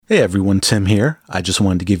Hey everyone, Tim here. I just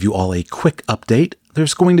wanted to give you all a quick update.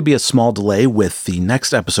 There's going to be a small delay with the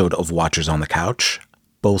next episode of Watchers on the Couch.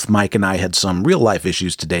 Both Mike and I had some real-life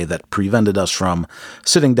issues today that prevented us from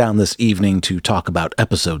sitting down this evening to talk about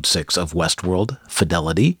Episode 6 of Westworld,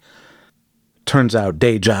 Fidelity. Turns out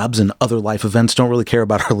day jobs and other life events don't really care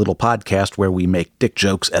about our little podcast where we make dick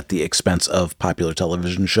jokes at the expense of popular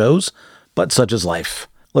television shows, but such is life.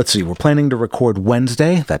 Let's see, we're planning to record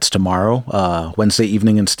Wednesday, that's tomorrow, Wednesday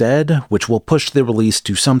evening instead, which will push the release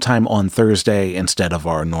to sometime on Thursday instead of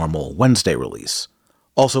our normal Wednesday release.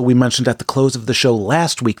 Also, we mentioned at the close of the show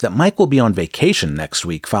last week that Mike will be on vacation next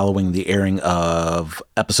week following the airing of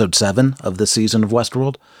Episode 7 of this season of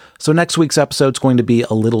Westworld. So next week's episode's going to be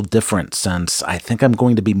a little different since I think I'm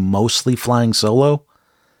going to be mostly flying solo,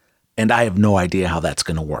 and I have no idea how that's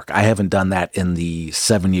going to work. I haven't done that in the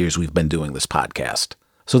 7 years we've been doing this podcast.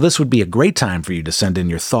 So this would be a great time for you to send in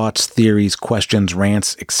your thoughts, theories, questions,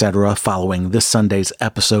 rants, etc. following this Sunday's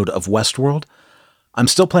episode of Westworld. I'm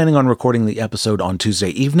still planning on recording the episode on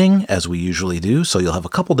Tuesday evening, as we usually do, so you'll have a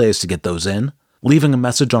couple days to get those in. Leaving a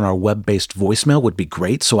message on our web-based voicemail would be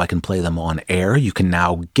great so I can play them on air. You can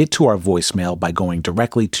now get to our voicemail by going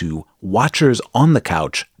directly to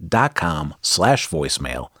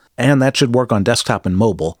watchersonthecouch.com/voicemail, and that should work on desktop and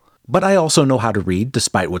mobile. But I also know how to read,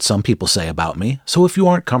 despite what some people say about me, so if you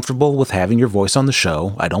aren't comfortable with having your voice on the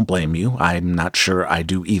show, I don't blame you. I'm not sure I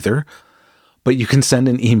do either. But you can send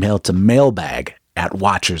an email to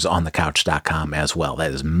mailbag@watchersonthecouch.com as well.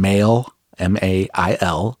 That is mail,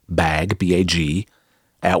 M-A-I-L, bag, B-A-G,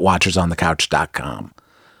 at watchersonthecouch.com.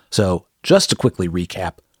 So, just to quickly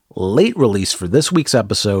recap, late release for this week's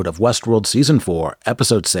episode of Westworld Season 4,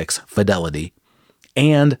 Episode 6, Fidelity,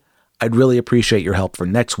 and I'd really appreciate your help for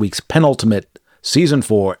next week's penultimate Season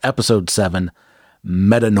 4, Episode 7,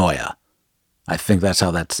 Metanoia. I think that's how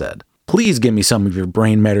that's said. Please give me some of your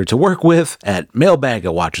brain matter to work with at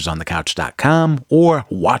mailbag@watchersonthecouch.com or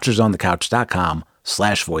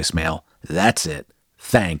watchersonthecouch.com/voicemail. That's it.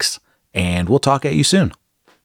 Thanks, and we'll talk at you soon.